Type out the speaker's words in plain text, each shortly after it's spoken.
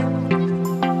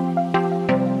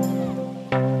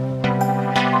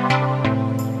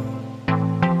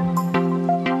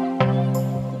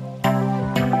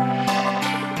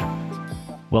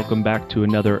welcome back to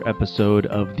another episode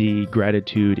of the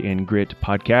Gratitude and Grit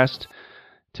podcast.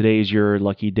 Today is your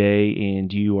lucky day,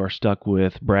 and you are stuck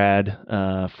with Brad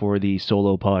for the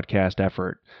solo podcast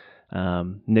effort.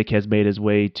 Nick has made his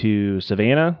way to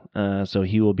Savannah, so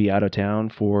he will be out of town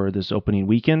for this opening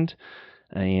weekend,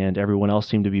 and everyone else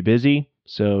seemed to be busy,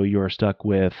 so you are stuck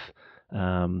with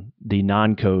the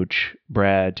non-coach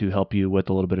Brad to help you with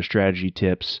a little bit of strategy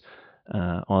tips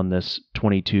on this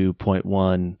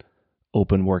 22.1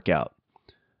 open workout.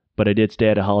 But I did stay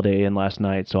at a Holiday Inn last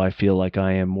night, so I feel like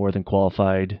I am more than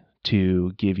qualified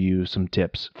to give you some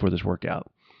tips for this workout.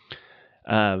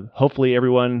 Hopefully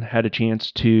everyone had a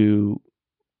chance to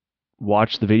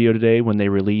watch the video today when they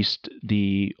released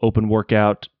the open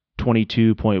workout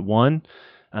 22.1.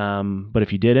 But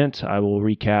if you didn't, I will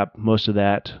recap most of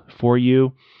that for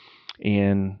you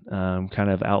and kind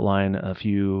of outline a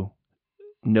few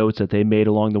notes that they made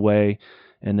along the way.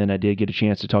 And then I did get a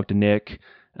chance to talk to Nick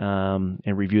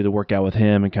and review the workout with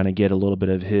him and kind of get a little bit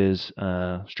of his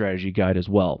strategy guide as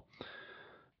well.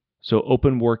 So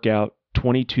open workout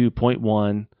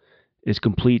 22.1 is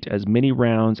complete as many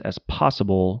rounds as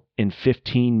possible in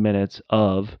 15 minutes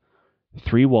of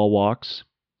 3 wall walks,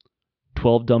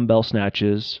 12 dumbbell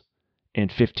snatches,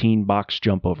 and 15 box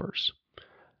jump overs.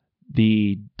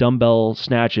 The dumbbell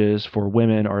snatches for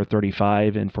women are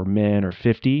 35 and for men are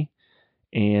 50.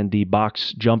 And the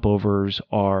box jump overs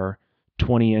are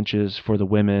 20 inches for the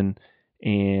women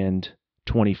and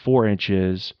 24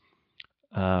 inches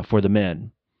for the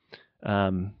men.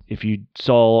 If you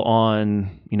saw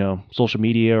on social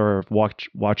media or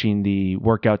watching the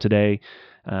workout today,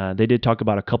 they did talk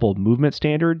about a couple of movement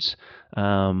standards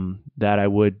that I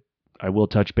will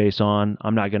touch base on.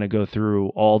 I'm not going to go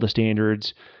through all the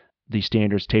standards. The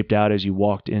standards taped out as you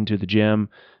walked into the gym,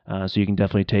 so you can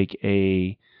definitely take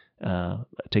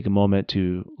a moment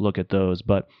to look at those.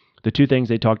 But the two things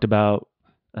they talked about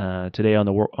today on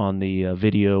the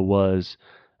video was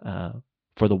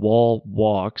for the wall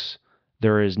walks,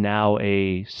 there is now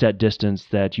a set distance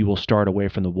that you will start away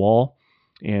from the wall.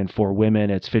 And for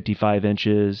women, it's 55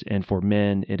 inches, and for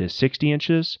men, it is 60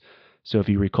 inches. So if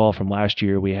you recall from last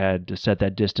year, we had to set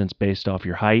that distance based off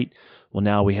your height. Well,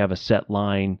 now we have a set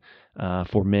line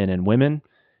for men and women,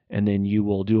 and then you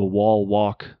will do a wall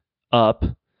walk up,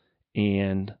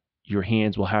 and your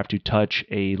hands will have to touch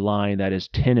a line that is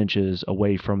 10 inches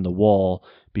away from the wall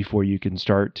before you can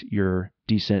start your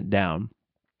descent down.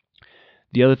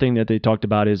 The other thing that they talked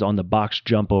about is on the box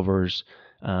jump overs,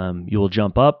 you will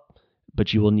jump up,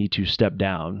 but you will need to step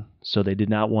down. So they did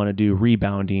not want to do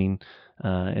rebounding,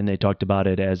 and they talked about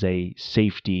it as a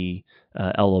safety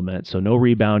element. So no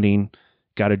rebounding,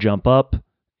 got to jump up,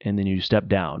 and then you step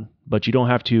down. But you don't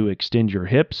have to extend your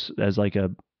hips as like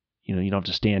you don't have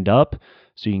to stand up,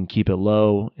 so you can keep it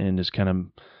low and just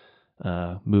kind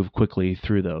of move quickly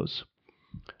through those.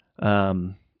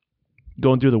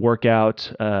 Going through the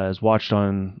workout as watched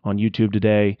on YouTube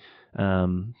today.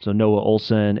 So Noah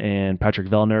Olson and Patrick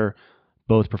Vellner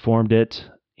both performed it,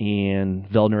 and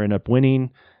Vellner ended up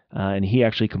winning, and he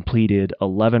actually completed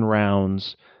 11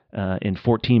 rounds in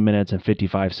 14 minutes and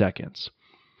 55 seconds.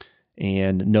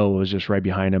 And Noah was just right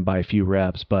behind him by a few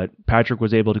reps, but Patrick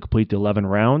was able to complete the 11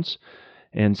 rounds.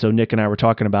 And so Nick and I were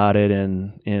talking about it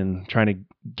and trying to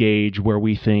gauge where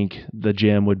we think the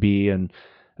gym would be, and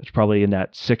it's probably in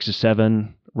that 6 to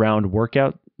 7 round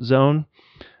workout zone.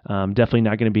 Definitely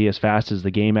not going to be as fast as the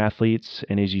game athletes,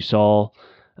 and as you saw,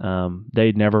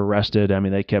 they never rested. I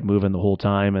mean, they kept moving the whole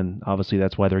time, and obviously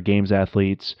that's why they're games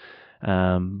athletes.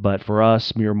 But for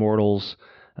us, mere mortals,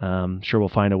 sure we'll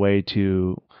find a way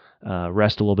to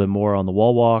rest a little bit more on the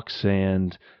wall walks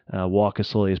and walk as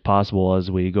slowly as possible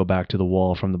as we go back to the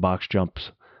wall from the box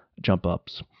jump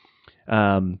ups.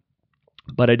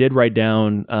 But I did write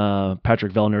down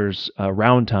Patrick Vellner's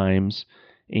round times,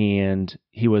 and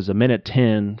he was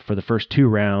 1:10 for the first 2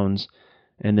 rounds,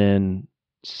 and then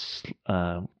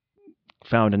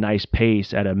found a nice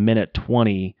pace at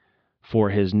 1:20 for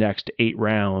his next 8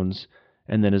 rounds,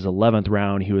 and then his 11th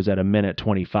round he was at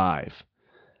 1:25.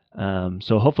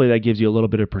 So hopefully that gives you a little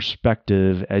bit of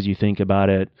perspective as you think about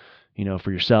it,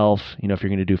 for yourself, if you're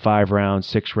going to do 5 rounds,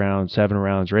 6 rounds, 7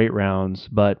 rounds, or 8 rounds.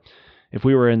 But if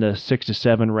we were in the 6 to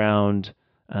 7 round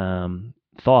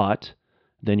thought,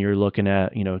 then you're looking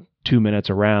at, 2 minutes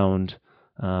a round,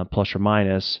 plus or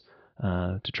minus,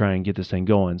 to try and get this thing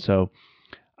going. So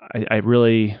I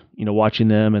really, watching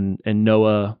them and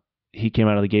Noah, he came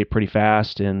out of the gate pretty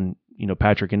fast, and,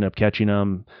 Patrick ended up catching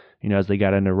him, as they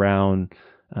got into round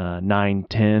 9,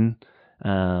 10.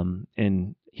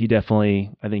 And he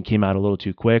definitely, I think, came out a little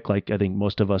too quick, like I think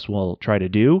most of us will try to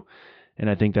do. And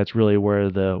I think that's really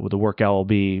where the workout will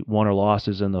be, won or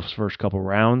losses in those first couple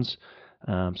rounds.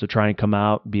 So try and come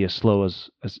out, be as slow as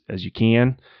you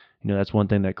can. That's one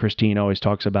thing that Christine always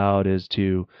talks about is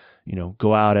to,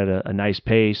 go out at a nice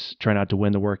pace, try not to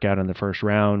win the workout in the first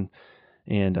round.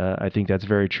 And I think that's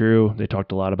very true. They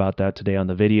talked a lot about that today on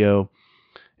the video.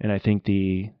 And I think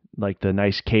the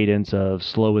nice cadence of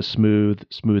slow is smooth,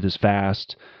 smooth is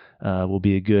fast will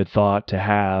be a good thought to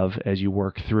have as you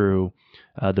work through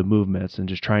the movements, and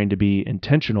just trying to be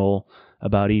intentional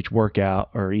about each workout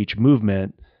or each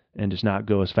movement and just not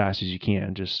go as fast as you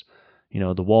can. Just,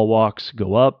 the wall walks,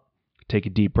 go up, take a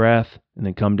deep breath, and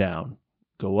then come down.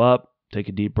 Go up, take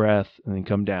a deep breath, and then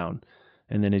come down.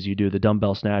 And then as you do the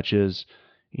dumbbell snatches,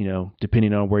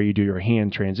 depending on where you do your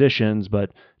hand transitions,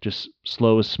 but just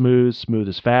slow is smooth, smooth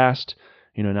is fast,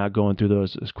 not going through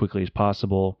those as quickly as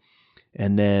possible.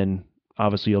 And then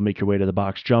obviously you'll make your way to the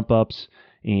box jump ups,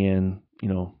 and,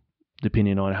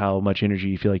 depending on how much energy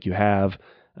you feel like you have,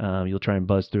 you'll try and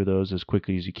buzz through those as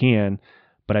quickly as you can.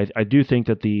 But I do think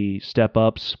that the step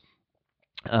ups,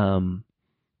 the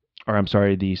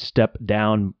step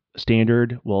down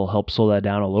standard will help slow that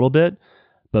down a little bit,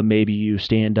 but maybe you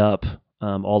stand up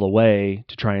all the way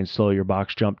to try and slow your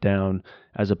box jump down,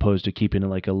 as opposed to keeping it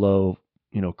like a low,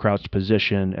 crouched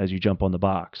position as you jump on the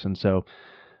box. And so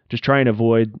just try and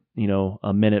avoid,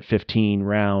 a minute 15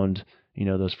 round,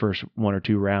 those first 1 or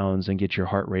 2 rounds, and get your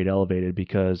heart rate elevated,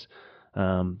 because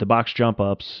the box jump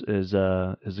ups is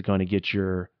going to get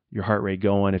your heart rate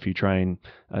going if you try and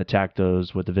attack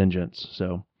those with a vengeance.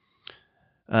 So,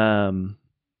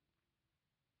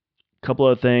 couple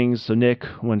of things. So Nick,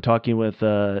 when talking with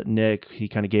Nick, he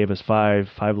kind of gave us five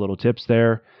little tips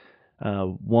there.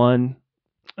 One,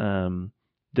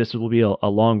 this will be a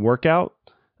long workout.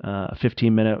 A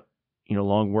 15-minute,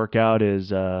 long workout is,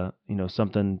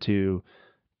 something to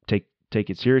take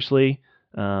it seriously.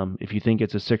 If you think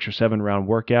it's a 6 or 7 round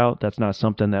workout, that's not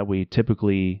something that we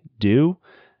typically do.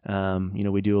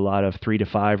 We do a lot of 3 to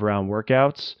 5 round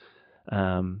workouts.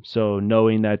 So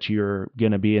knowing that you're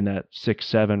going to be in that 6,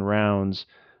 7 rounds,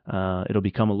 it'll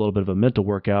become a little bit of a mental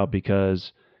workout,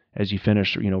 because as you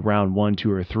finish, round 1,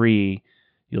 2, or 3,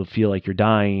 you'll feel like you're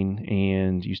dying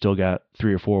and you still got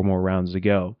 3 or 4 more rounds to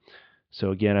go.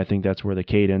 So again, I think that's where the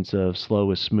cadence of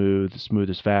slow is smooth, smooth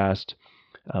is fast,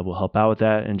 will help out with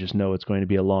that. And just know it's going to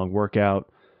be a long workout.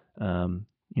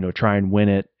 Try and win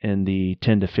it in the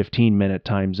 10 to 15 minute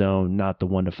time zone, not the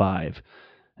 1 to 5.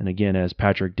 And again, as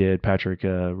Patrick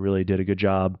really did a good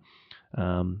job,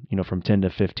 from 10 to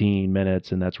 15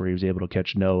 minutes, and that's where he was able to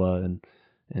catch Noah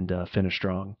and finish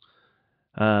strong.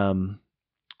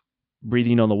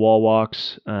 Breathing on the wall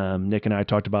walks, Nick and I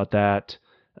talked about that.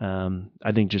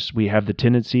 I think just we have the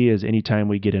tendency, as anytime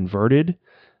we get inverted,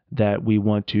 that we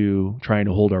want to try and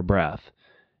hold our breath.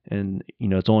 And,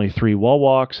 it's only 3 wall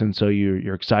walks, and so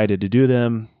you're excited to do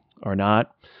them or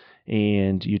not,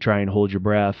 and you try and hold your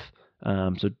breath.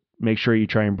 So make sure you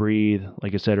try and breathe,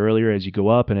 like I said earlier, as you go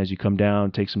up and as you come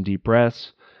down, take some deep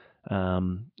breaths,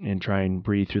 and try and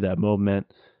breathe through that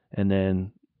movement. And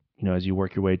then, as you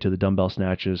work your way to the dumbbell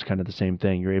snatches, kind of the same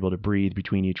thing. You're able to breathe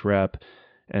between each rep,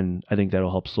 and I think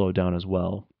that'll help slow it down as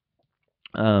well.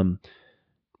 When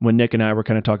Nick and I were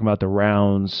kind of talking about the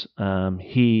rounds,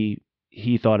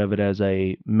 he thought of it as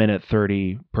a minute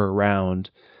 30 per round.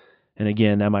 And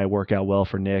again, that might work out well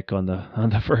for Nick on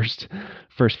the first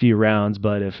few rounds.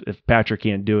 But if Patrick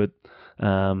can't do it,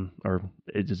 or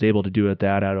is able to do it,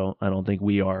 I don't think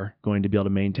we are going to be able to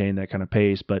maintain that kind of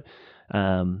pace. But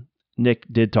Nick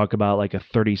did talk about like a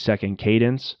 30-second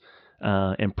cadence,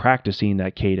 and practicing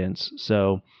that cadence.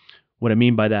 So what I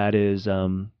mean by that is,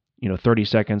 30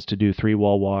 seconds to do 3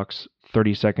 wall walks,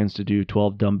 30 seconds to do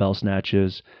 12 dumbbell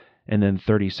snatches, and then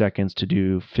 30 seconds to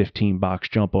do 15 box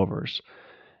jump overs.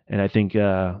 And I think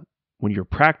when you're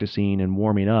practicing and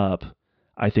warming up,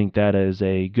 I think that is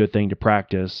a good thing to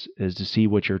practice, is to see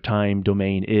what your time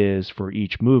domain is for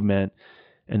each movement,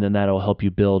 and then that'll help you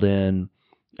build in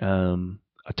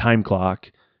a time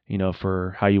clock,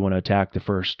 for how you want to attack the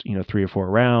first, 3 or 4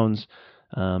 rounds.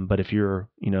 But if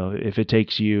if it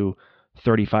takes you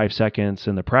 35 seconds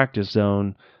in the practice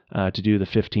zone to do the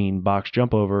 15 box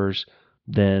jump overs,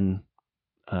 then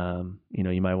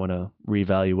you might want to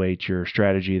reevaluate your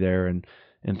strategy there and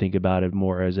think about it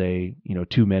more as a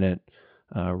 2-minute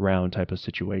round type of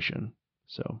situation.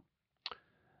 So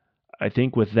I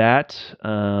think with that,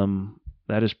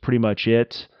 that is pretty much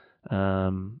it.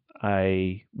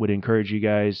 I would encourage you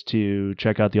guys to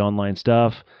check out the online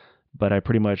stuff, but I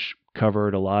pretty much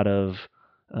covered a lot of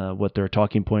what their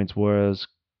talking points was.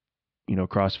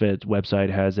 CrossFit's website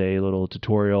has a little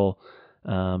tutorial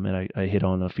and I hit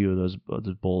on a few of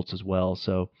those bolts as well.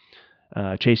 So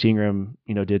Chase Ingram,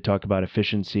 did talk about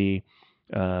efficiency.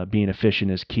 Being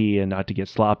efficient is key, and not to get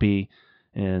sloppy.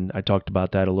 And I talked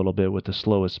about that a little bit with the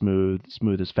slow is smooth,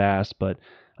 smooth is fast. But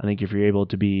I think if you're able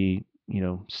to be,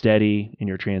 steady in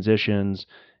your transitions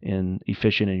and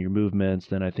efficient in your movements,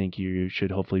 then I think you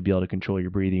should hopefully be able to control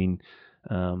your breathing.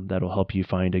 That'll help you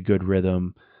find a good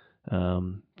rhythm.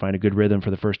 Find a good rhythm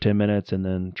for the first 10 minutes, and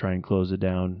then try and close it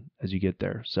down as you get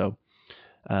there. So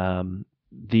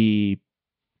the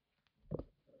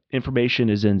information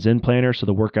is in Zen Planner, so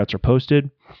the workouts are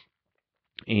posted,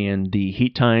 and the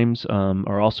heat times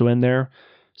are also in there.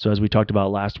 So as we talked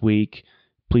about last week,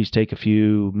 please take a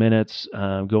few minutes,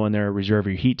 go in there, reserve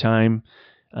your heat time.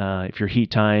 If your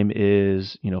heat time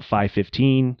is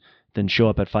 5:15, then show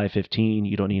up at 5:15.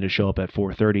 You don't need to show up at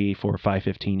 4:30 for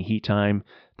 5:15 heat time.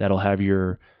 That'll have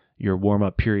your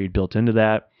warm-up period built into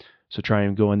that. So try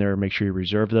and go in there and make sure you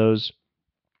reserve those.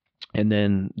 And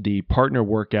then the partner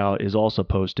workout is also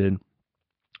posted.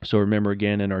 So remember,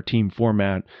 again, in our team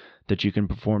format, that you can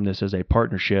perform this as a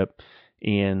partnership.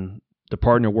 And the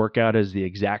partner workout is the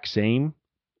exact same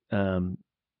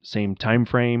time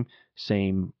frame,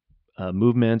 same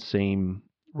movements, same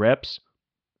reps.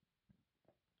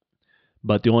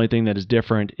 But the only thing that is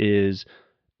different is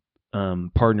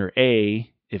partner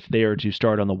A, if they are to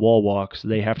start on the wall walks,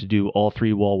 they have to do all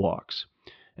 3 wall walks.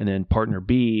 And then partner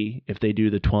B, if they do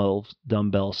the 12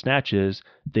 dumbbell snatches,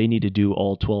 they need to do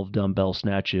all 12 dumbbell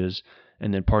snatches.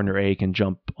 And then partner A can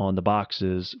jump on the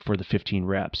boxes for the 15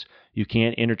 reps. You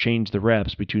can't interchange the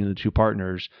reps between the two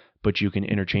partners, but you can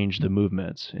interchange the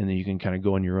movements, and then you can kind of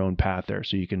go on your own path there.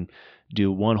 So you can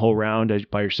do one whole round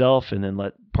by yourself, and then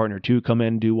let partner 2 come in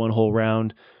and do one whole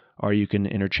round, or you can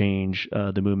interchange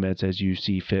the movements as you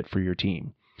see fit for your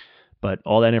team. But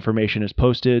all that information is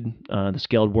posted. The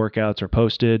scaled workouts are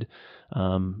posted.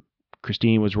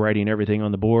 Christine was writing everything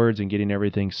on the boards and getting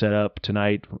everything set up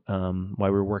tonight while we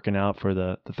were working out for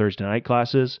the Thursday night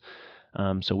classes.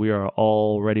 So we are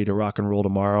all ready to rock and roll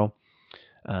tomorrow.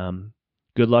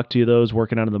 Good luck to those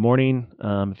working out in the morning.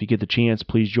 If you get the chance,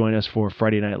 please join us for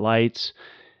Friday Night Lights.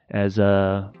 As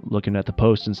looking at the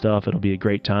posts and stuff, it'll be a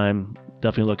great time.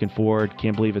 Definitely looking forward.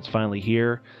 Can't believe it's finally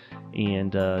here.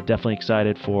 And definitely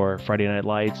excited for Friday Night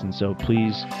Lights. And so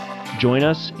please join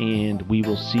us, and we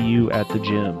will see you at the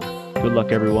gym. Good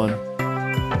luck, everyone.